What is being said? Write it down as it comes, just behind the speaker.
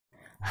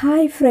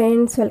Hi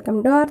friends, welcome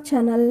to our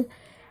channel.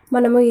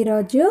 మనము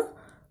ఈరోజు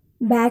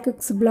back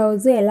hooks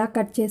blouse ఎలా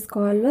కట్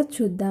చేసుకోవాలో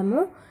చూద్దాము.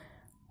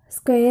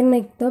 స్క్వేర్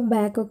నెక్తో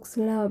బ్యాక్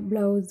హుక్స్ల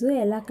బ్లౌజ్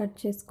ఎలా కట్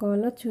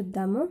చేసుకోవాలో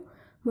చూద్దాము.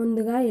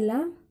 ముందుగా ఇలా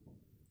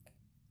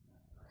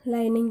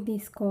లైనింగ్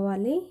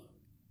తీసుకోవాలి.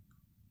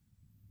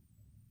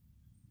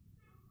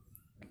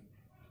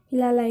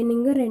 ఇలా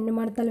లైనింగ్ 2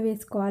 మడతలు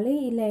వేసుకోవాలి.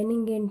 ఈ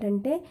లైనింగ్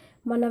ఏంటంటే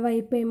మన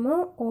వైపు ఏమో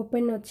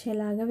ఓపెన్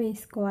వచ్చేలాగా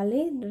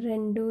వేసుకోవాలి.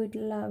 2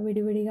 ఇట్లా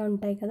విడివిడిగా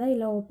ఉంటాయి కదా,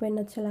 ఇలా ఓపెన్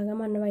వచ్చేలాగా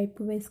మన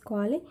వైపు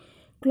వేసుకోవాలి.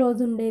 క్లోజ్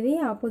ఉండేది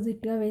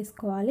ఆపోజిట్గా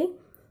వేసుకోవాలి.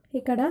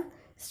 ఇక్కడ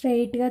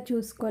స్ట్రైట్గా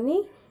చూసుకొని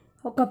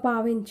ఒక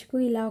పావించుకు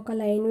ఇలా ఒక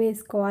లైన్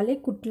వేసుకోవాలి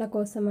కుట్ల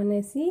కోసం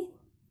అనేసి.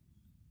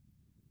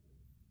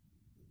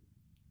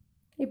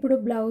 ఇప్పుడు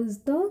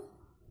బ్లౌజ్తో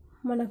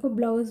మనకు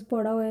బ్లౌజ్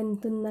పొడవు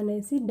ఎంత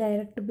ఉందనేసి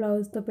డైరెక్ట్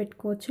బ్లౌజ్తో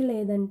పెట్టుకోవచ్చు,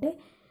 లేదంటే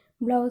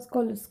బ్లౌజ్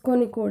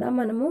కొలుసుకొని కూడా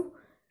మనము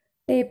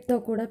టేప్తో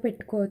కూడా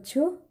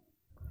పెట్టుకోవచ్చు.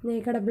 నేను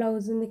ఇక్కడ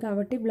బ్లౌజ్ ఉంది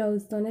కాబట్టి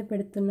బ్లౌజ్తోనే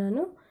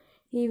పెడుతున్నాను.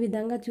 ఈ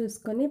విధంగా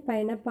చూసుకొని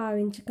పైన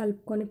పావించి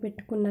కలుపుకొని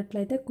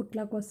పెట్టుకున్నట్లయితే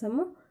కుట్ల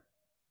కోసము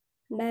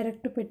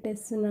డైరెక్ట్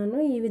పెట్టేస్తున్నాను.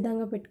 ఈ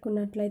విధంగా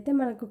పెట్టుకున్నట్లయితే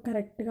మనకు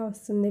కరెక్ట్గా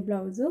వస్తుంది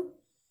బ్లౌజు.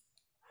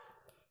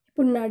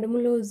 ఇప్పుడు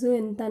నడుము లూజు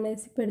ఎంత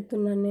అనేసి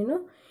పెడుతున్నాను నేను.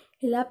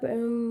 ఇలా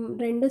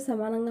 2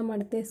 సమానంగా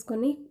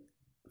మడతేసుకొని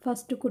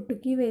ఫస్ట్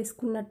కుట్టుకి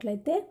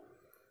వేసుకున్నట్లయితే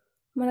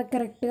మనకు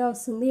కరెక్ట్గా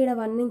వస్తుంది. ఇక్కడ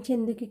 1 ఇంచ్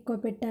ఎందుకు ఎక్కువ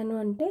పెట్టాను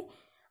అంటే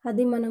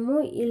అది మనము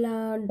ఇలా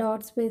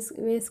డాట్స్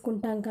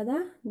వేసుకుంటాం కదా,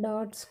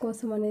 డాట్స్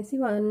కోసం అనేసి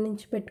 1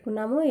 ఇంచ్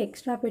పెట్టుకున్నాము.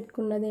 ఎక్స్ట్రా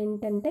పెట్టుకున్నది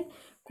ఏంటంటే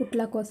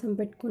కుట్ల కోసం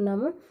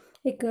పెట్టుకున్నాము.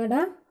 ఇక్కడ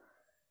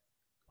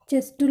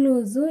చెస్ట్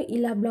లూజు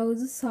ఇలా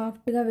బ్లౌజ్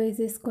సాఫ్ట్గా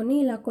వేసేసుకొని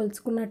ఇలా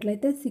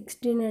కొలుచుకున్నట్లయితే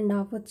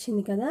 16.5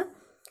 వచ్చింది కదా,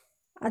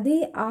 అది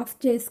ఆఫ్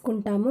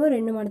చేసుకుంటాము.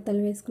 2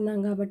 మడతలు వేసుకున్నాం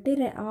కాబట్టి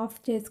ఆఫ్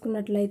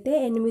చేసుకున్నట్లయితే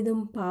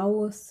 8.25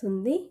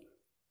 వస్తుంది.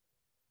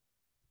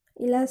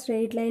 ఇలా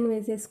స్ట్రైట్ లైన్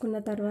వేసేసుకున్న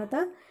తర్వాత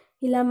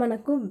ఇలా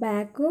మనకు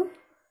బ్యాక్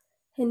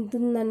ఎంత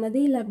ఉందన్నది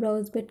ఇలా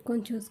బ్లౌజ్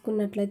పెట్టుకొని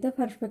చూసుకున్నట్లయితే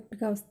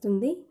పర్ఫెక్ట్గా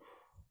వస్తుంది.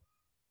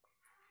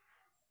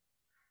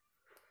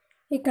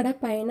 ఇక్కడ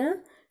పైన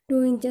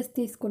 2 ఇంచెస్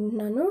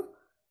తీసుకుంటున్నాను.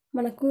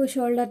 మనకు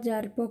షోల్డర్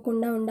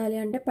జారిపోకుండా ఉండాలి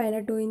అంటే పైన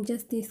 2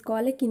 ఇంచెస్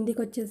తీసుకోవాలి. కిందికి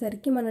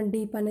వచ్చేసరికి మనం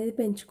డీప్ అనేది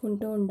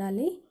పెంచుకుంటూ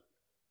ఉండాలి.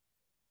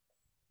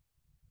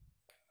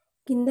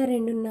 కింద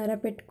 2.5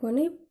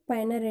 పెట్టుకొని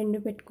పైన 2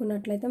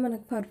 పెట్టుకున్నట్లయితే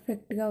మనకు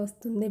పర్ఫెక్ట్గా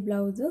వస్తుంది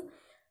బ్లౌజు.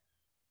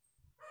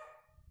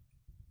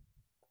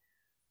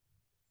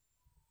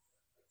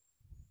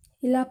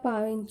 ఇలా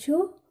పావించు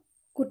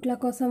కుట్ల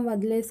కోసం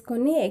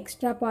వదిలేసుకొని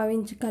ఎక్స్ట్రా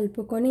పావించి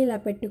కలుపుకొని ఇలా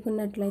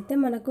పెట్టుకున్నట్లయితే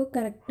మనకు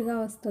కరెక్ట్గా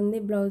వస్తుంది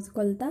బ్లౌజ్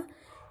కొలత.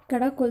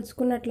 ఇక్కడ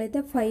కొలుచుకున్నట్లయితే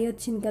 5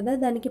 వచ్చింది కదా,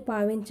 దానికి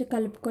పావించి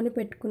కలుపుకొని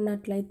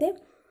పెట్టుకున్నట్లయితే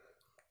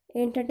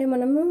ఏంటంటే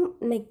మనము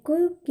నెక్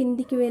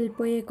కిందికి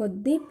వెళ్ళిపోయే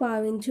కొద్దీ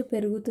పావించు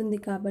పెరుగుతుంది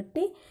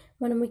కాబట్టి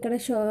మనం ఇక్కడ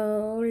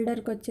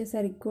షోల్డర్కి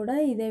వచ్చేసరికి కూడా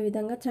ఇదే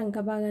విధంగా చంక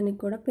భాగానికి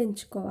కూడా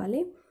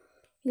పెంచుకోవాలి.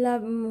 ఇలా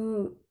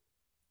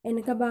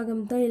వెనక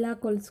భాగంతో ఇలా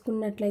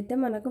కొలుచుకున్నట్లయితే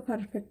మనకు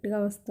పర్ఫెక్ట్గా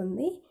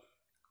వస్తుంది.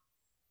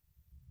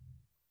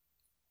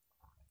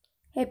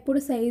 ఎప్పుడు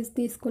సైజ్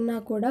తీసుకున్నా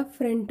కూడా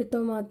ఫ్రంట్తో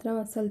మాత్రం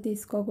అస్సలు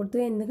తీసుకోకూడదు,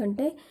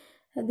 ఎందుకంటే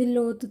అది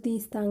లోతు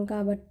తీస్తాం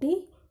కాబట్టి,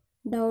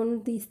 డౌన్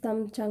తీస్తాం,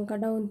 చంక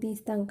డౌన్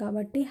తీస్తాం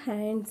కాబట్టి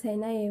హ్యాండ్స్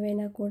అయినా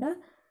ఏవైనా కూడా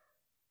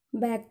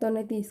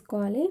బ్యాక్తోనే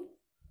తీసుకోవాలి.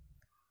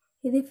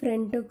 ఇది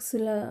ఫ్రంట్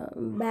హుక్స్ల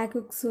బ్యాక్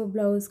హుక్స్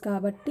బ్లౌజ్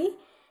కాబట్టి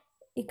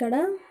ఇక్కడ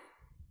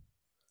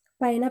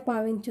పైన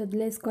పావించి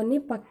వదిలేసుకొని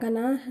పక్కన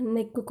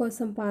నెక్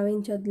కోసం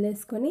పావించి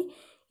వదిలేసుకొని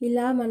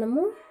ఇలా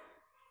మనము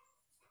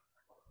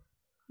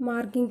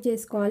మార్కింగ్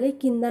చేసుకోవాలి.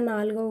 కింద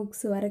 4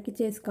 హుక్స్ వరకు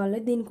చేసుకోవాలి.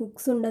 దీనికి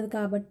హుక్స్ ఉండదు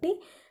కాబట్టి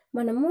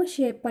మనము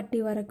షేప్ పట్టి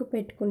వరకు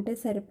పెట్టుకుంటే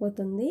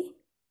సరిపోతుంది.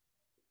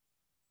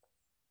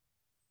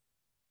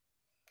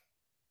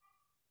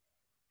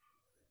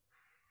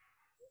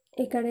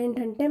 ఇక్కడ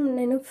ఏంటంటే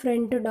నేను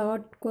ఫ్రంట్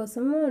డాట్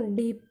కోసం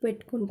డీప్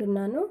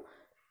పెట్టుకుంటున్నాను.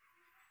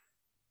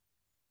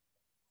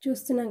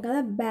 చూస్తున్నాం కదా,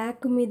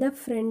 బ్యాక్ మీద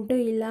ఫ్రంట్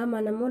ఇలా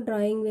మనము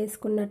డ్రాయింగ్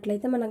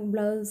వేసుకున్నట్లయితే మనకు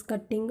బ్లౌజ్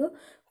కట్టింగ్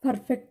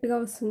పర్ఫెక్ట్గా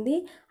వస్తుంది.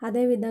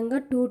 అదేవిధంగా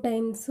 2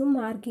 టైమ్స్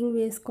మార్కింగ్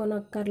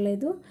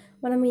వేసుకోనక్కర్లేదు.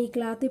 మనం ఈ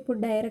క్లాత్ ఇప్పుడు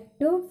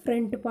డైరెక్ట్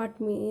ఫ్రంట్ పార్ట్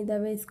మీద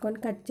వేసుకొని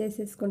కట్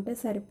చేసేసుకుంటే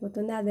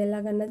సరిపోతుంది. అది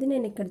ఎలాగన్నది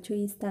నేను ఇక్కడ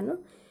చూపిస్తాను.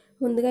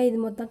 ముందుగా ఇది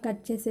మొత్తం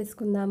కట్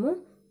చేసేసుకుందాము.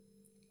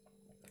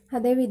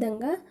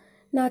 అదేవిధంగా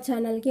నా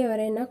ఛానల్కి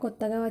ఎవరైనా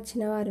కొత్తగా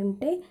వచ్చిన వారు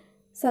ఉంటే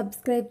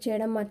సబ్స్క్రైబ్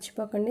చేయడం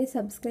మర్చిపోకండి.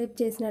 సబ్స్క్రైబ్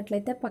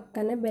చేసినట్లయితే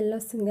పక్కనే బెల్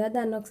వస్తుంది కదా,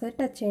 దాన్ని ఒకసారి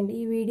టచ్ చేయండి.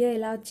 ఈ వీడియో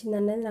ఎలా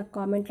వచ్చిందనేది నాకు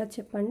కామెంట్లో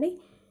చెప్పండి.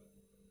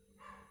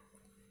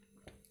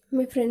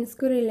 మీ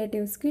ఫ్రెండ్స్కి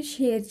రిలేటివ్స్కి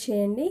షేర్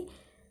చేయండి.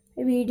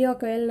 వీడియో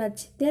ఒకవేళ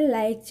నచ్చితే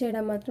లైక్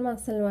చేయడం మాత్రం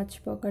అస్సలు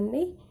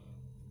మర్చిపోకండి.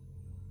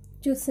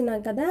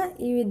 చూస్తున్నాం కదా,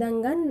 ఈ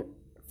విధంగా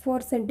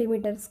 4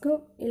 సెంటీమీటర్స్కు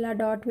ఇలా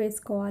డాట్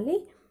వేసుకోవాలి.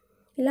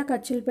 ఇలా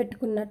ఖర్చులు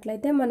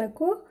పెట్టుకున్నట్లయితే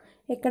మనకు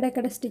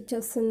ఎక్కడెక్కడ స్టిచ్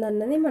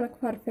వస్తుందన్నది మనకు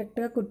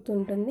పర్ఫెక్ట్గా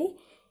గుర్తుంటుంది.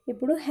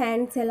 ఇప్పుడు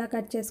హ్యాండ్స్ ఎలా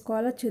కట్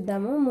చేసుకోవాలో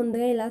చూద్దాము.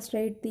 ముందుగా ఇలా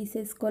స్ట్రైట్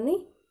తీసేసుకొని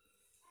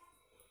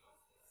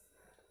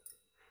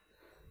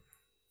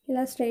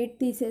ఇలా స్ట్రైట్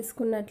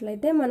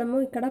తీసేసుకున్నట్లయితే మనము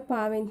ఇక్కడ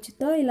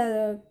పావించుతో ఇలా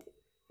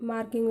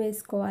మార్కింగ్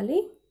వేసుకోవాలి.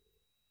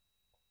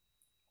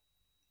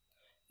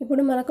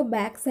 ఇప్పుడు మనకు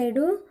బ్యాక్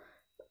సైడు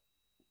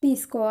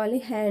తీసుకోవాలి.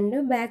 హ్యాండ్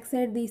బ్యాక్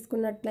సైడ్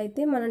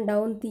తీసుకున్నట్లయితే మనం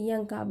డౌన్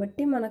తీయం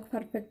కాబట్టి మనకు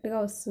పర్ఫెక్ట్గా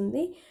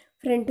వస్తుంది.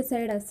 ఫ్రంట్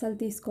సైడ్ అస్సలు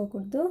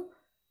తీసుకోకూడదు.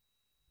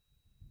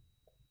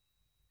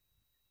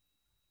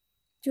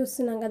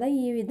 చూస్తున్నాం కదా,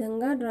 ఈ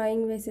విధంగా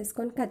డ్రాయింగ్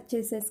వేసేసుకొని కట్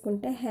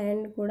చేసేసుకుంటే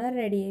హ్యాండ్ కూడా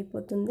రెడీ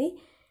అయిపోతుంది.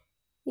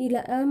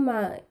 ఇలా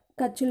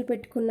ఖర్చులు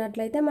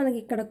పెట్టుకున్నట్లయితే మనకి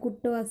ఇక్కడ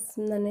కుట్టు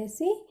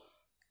వస్తుందనేసి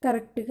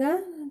కరెక్ట్గా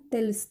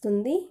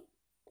తెలుస్తుంది.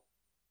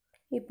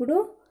 ఇప్పుడు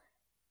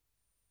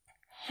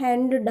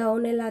హ్యాండ్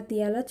డౌన్ ఎలా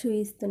తీయాలో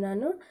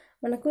చూపిస్తున్నాను.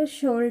 మనకు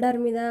షోల్డర్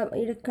మీద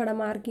ఇక్కడ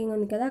మార్కింగ్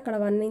ఉంది కదా, అక్కడ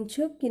 1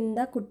 ఇంచు కింద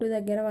కుట్టు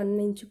దగ్గర 1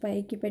 ఇంచు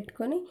పైకి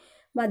పెట్టుకొని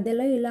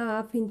మధ్యలో ఇలా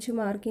 1/2 ఇంచు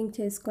మార్కింగ్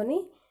చేసుకొని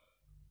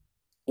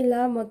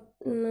ఇలా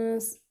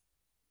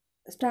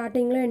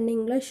స్టార్టింగ్లో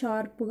ఎండింగ్లో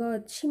షార్ప్గా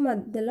వచ్చి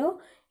మధ్యలో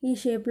ఈ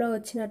షేప్లో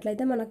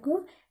వచ్చినట్లయితే మనకు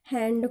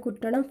హ్యాండ్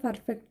కుట్టడం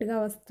పర్ఫెక్ట్గా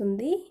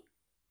వస్తుంది.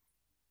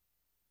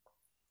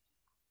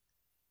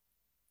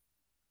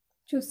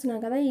 చూస్తున్నాం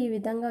కదా, ఈ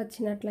విధంగా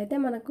వచ్చినట్లయితే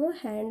మనకు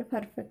హ్యాండ్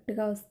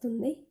పర్ఫెక్ట్గా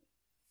వస్తుంది.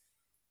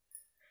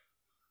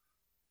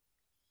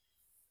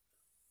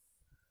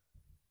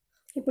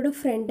 ఇప్పుడు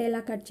ఫ్రంట్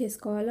ఎలా కట్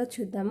చేసుకోవాలో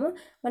చూద్దాము.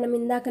 మనం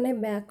ఇందాకనే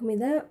బ్యాక్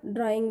మీద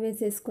డ్రాయింగ్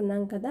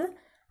వేసేసుకున్నాం కదా,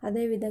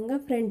 అదేవిధంగా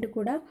ఫ్రంట్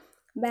కూడా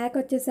బ్యాక్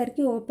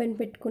వచ్చేసరికి ఓపెన్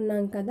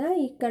పెట్టుకున్నాం కదా,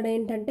 ఇక్కడ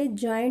ఏంటంటే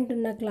జాయింట్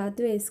ఉన్న క్లాత్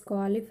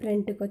వేసుకోవాలి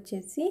ఫ్రంట్కి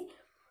వచ్చేసి.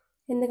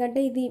 ఎందుకంటే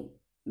ఇది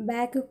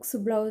బ్యాక్ హుక్స్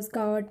బ్లౌజ్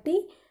కాబట్టి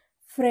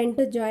ఫ్రంట్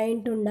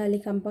జాయింట్ ఉండాలి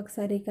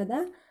కంపల్సరీ కదా,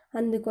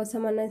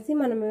 అందుకోసం అనేసి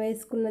మనం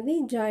వేసుకున్నది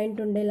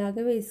జాయింట్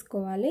ఉండేలాగా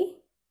వేసుకోవాలి.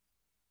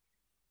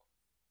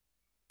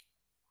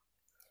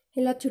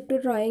 ఇలా చుట్టూ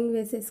డ్రాయింగ్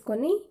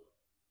వేసేసుకొని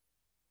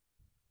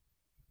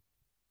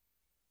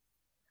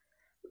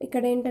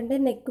ఇక్కడ ఏంటంటే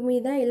నెక్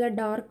మీద ఇలా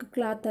డార్క్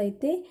క్లాత్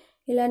అయితే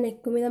ఇలా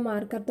నెక్ మీద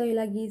మార్కర్తో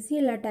ఇలా గీసి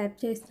ఇలా ట్యాప్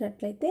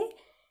చేసినట్లయితే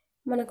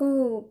మనకు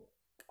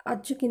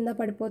అచ్చు కింద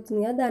పడిపోతుంది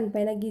కదా,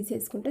 దానిపైన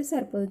గీసేసుకుంటే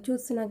సరిపోతుంది.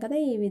 చూస్తున్నాం కదా,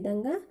 ఈ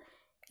విధంగా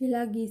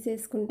ఇలా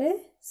గీసేసుకుంటే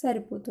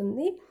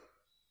సరిపోతుంది.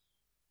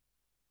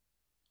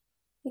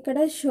 ఇక్కడ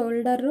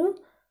షోల్డరు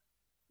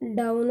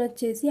డౌన్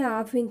వచ్చేసి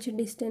 1/2 ఇంచ్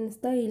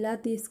డిస్టెన్స్తో ఇలా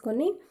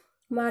తీసుకొని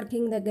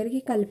మార్కింగ్ దగ్గరికి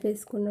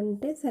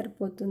కలిపేసుకుంటే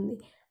సరిపోతుంది.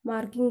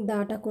 మార్కింగ్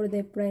దాటకూడదు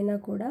ఎప్పుడైనా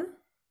కూడా.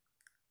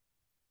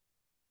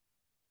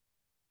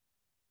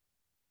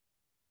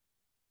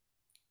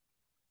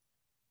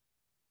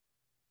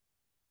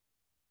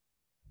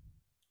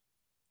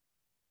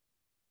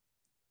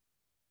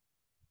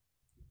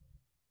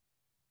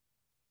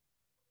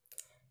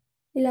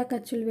 ఇలా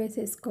ఖర్చులు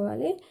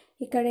వేసేసుకోవాలి.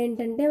 ఇక్కడ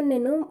ఏంటంటే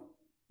నేను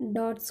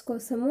డాట్స్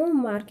కోసము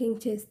మార్కింగ్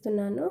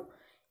చేస్తున్నాను.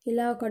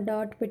 ఇలా ఒక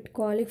డాట్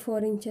పెట్టుకోవాలి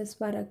 4 ఇంచెస్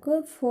వరకు.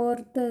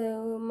 4th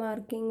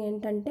మార్కింగ్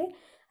ఏంటంటే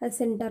అది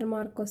సెంటర్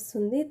మార్క్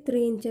వస్తుంది.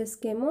 3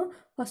 ఇంచెస్కి ఏమో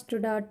ఫస్ట్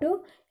డాటు,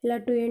 ఇలా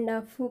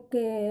 2.5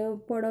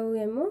 పొడవు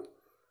ఏమో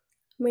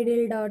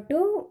మిడిల్ డాటు,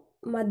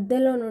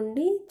 మధ్యలో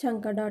నుండి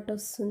చంక డాట్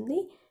వస్తుంది.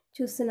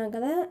 చూస్తున్నాం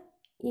కదా,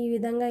 ఈ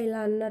విధంగా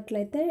ఇలా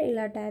అన్నట్లయితే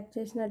ఇలా ట్యాప్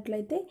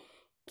చేసినట్లయితే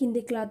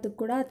కింది క్లాత్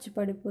కూడా అచ్చు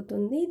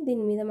పడిపోతుంది.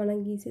 దీని మీద మనం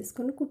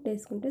గీసేసుకొని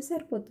కుట్టేసుకుంటే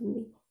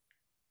సరిపోతుంది.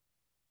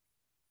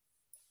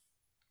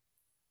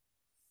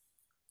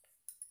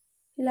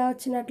 ఇలా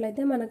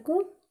వచ్చినట్లయితే మనకు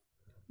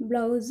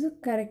బ్లౌజ్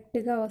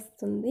కరెక్ట్గా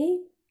వస్తుంది.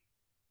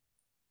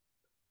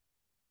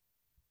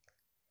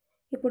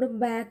 ఇప్పుడు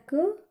బ్యాక్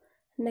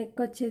నెక్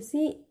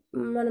వచ్చేసి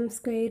మనం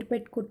స్క్వేర్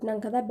పెట్టుకుంటున్నాం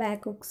కదా,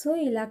 బ్యాక్ హుక్స్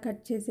ఇలా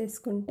కట్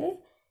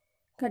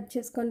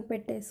చేసుకొని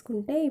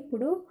పెట్టేసుకుంటే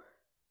ఇప్పుడు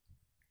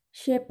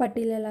షేప్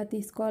పట్టీలు ఎలా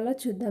తీసుకోవాలో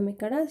చూద్దాం.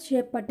 ఇక్కడ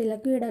షేప్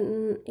పట్టీలకు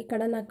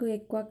ఇక్కడ నాకు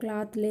ఎక్కువ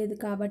క్లాత్ లేదు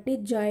కాబట్టి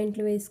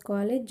జాయింట్లు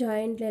వేసుకోవాలి.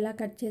 జాయింట్లు ఎలా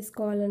కట్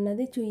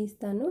చేసుకోవాలన్నది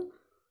చూపిస్తాను.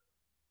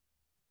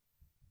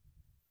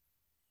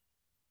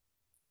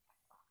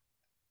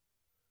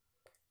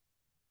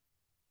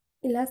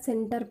 ఇలా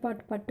సెంటర్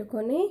పార్ట్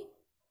పట్టుకొని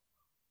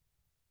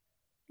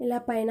ఇలా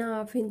పైన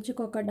 1/2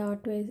 ఇంచుకి ఒక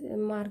డాట్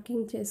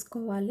మార్కింగ్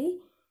చేసుకోవాలి.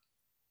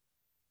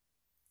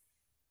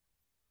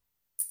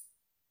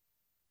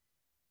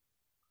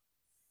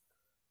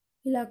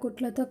 ఇలా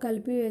కుట్లతో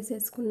కలిపి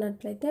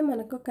వేసేసుకున్నట్లయితే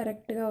మనకు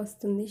కరెక్ట్గా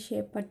వస్తుంది.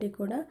 షేప్ పట్టి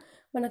కూడా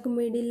మనకు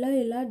మిడిల్లో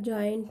ఇలా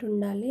జాయింట్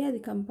ఉండాలి,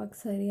 అది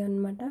కంపల్సరీ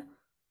అన్నమాట.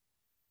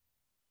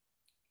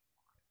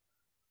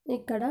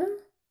 ఇక్కడ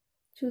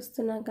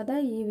చూస్తున్నాం కదా,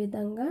 ఈ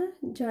విధంగా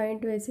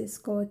జాయింట్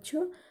వేసేసుకోవచ్చు.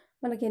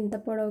 మనకి ఎంత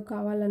పొడవు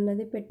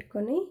కావాలన్నది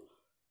పెట్టుకొని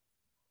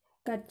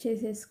కట్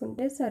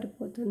చేసేసుకుంటే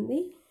సరిపోతుంది.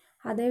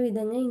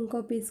 అదేవిధంగా ఇంకో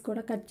పీస్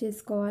కూడా కట్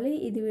చేసుకోవాలి.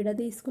 ఇది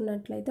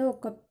విడదీసుకున్నట్లయితే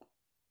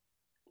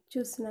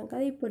చూస్తున్నాం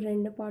కదా, ఇప్పుడు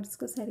 2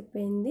 పార్ట్స్కు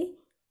సరిపోయింది.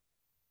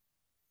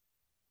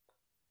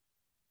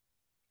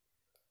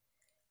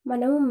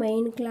 మనము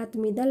మెయిన్ క్లాత్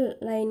మీద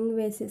లైనింగ్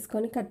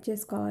వేసేసుకొని కట్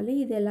చేసుకోవాలి.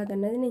 ఇది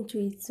ఎలాగన్నది నేను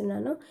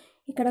చూపిస్తున్నాను.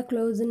 ఇక్కడ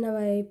క్లోజ్ ఉన్న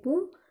వైపు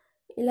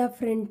ఇలా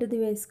ఫ్రంట్ది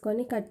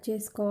వేసుకొని కట్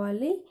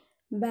చేసుకోవాలి.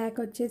 బ్యాక్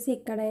వచ్చేసి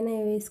ఎక్కడైనా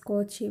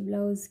వేసుకోవచ్చు. ఈ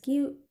బ్లౌజ్కి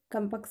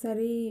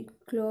కంపల్సరీ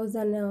క్లోజ్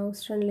అనే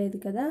అవసరం లేదు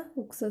కదా,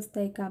 హుక్స్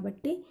వస్తాయి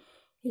కాబట్టి.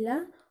 ఇలా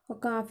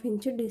ఒక 1/2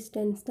 ఇంచ్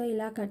డిస్టెన్స్తో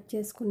ఇలా కట్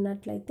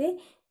చేసుకున్నట్లయితే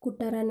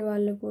కుట్టరని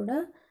వాళ్ళు కూడా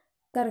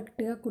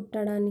కరెక్ట్గా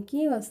కుట్టడానికి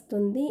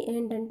వస్తుంది.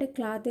 ఏంటంటే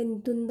క్లాత్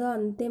ఎంత ఉందో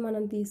అంతే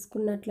మనం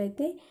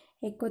తీసుకున్నట్లయితే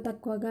ఎక్కువ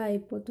తక్కువగా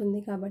అయిపోతుంది.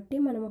 కాబట్టి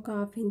మనం ఒక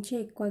 1/2 ఇంచ్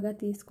ఎక్కువగా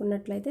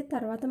తీసుకున్నట్లయితే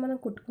తర్వాత మనం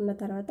కుట్టుకున్న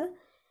తర్వాత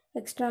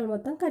ఎక్స్ట్రాలు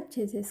మొత్తం కట్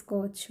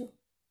చేసేసుకోవచ్చు.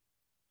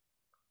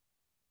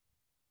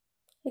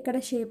 ఇక్కడ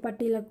షేప్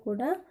పట్టీలకు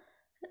కూడా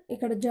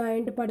ఇక్కడ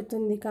జాయింట్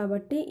పడుతుంది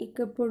కాబట్టి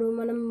ఇప్పుడు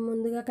మనం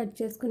ముందుగా కట్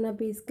చేసుకున్న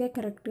పీస్కే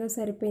కరెక్ట్గా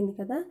సరిపోయింది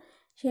కదా.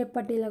 షేప్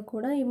పట్టీలకు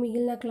కూడా ఈ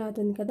మిగిలిన క్లాత్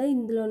ఉంది కదా,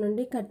 ఇందులో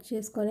నుండి కట్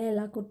చేసుకొని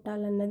ఎలా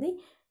కుట్టాలన్నది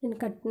నేను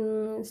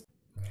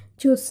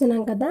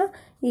చూస్తున్నాం కదా.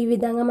 ఈ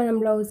విధంగా మనం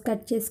బ్లౌజ్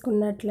కట్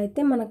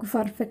చేసుకున్నట్లయితే మనకు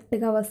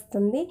పర్ఫెక్ట్గా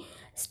వస్తుంది.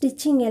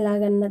 స్టిచ్చింగ్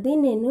ఎలాగన్నది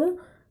నేను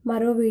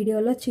మరో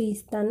వీడియోలో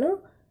చూపిస్తాను,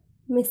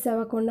 మిస్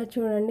అవ్వకుండా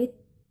చూడండి.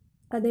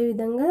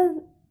 అదేవిధంగా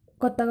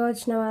కొత్తగా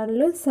వచ్చిన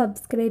వాళ్ళు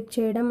సబ్స్క్రైబ్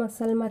చేయడం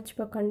అస్సలు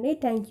మర్చిపోకండి.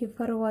 Thank you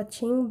for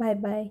watching. Bye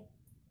bye.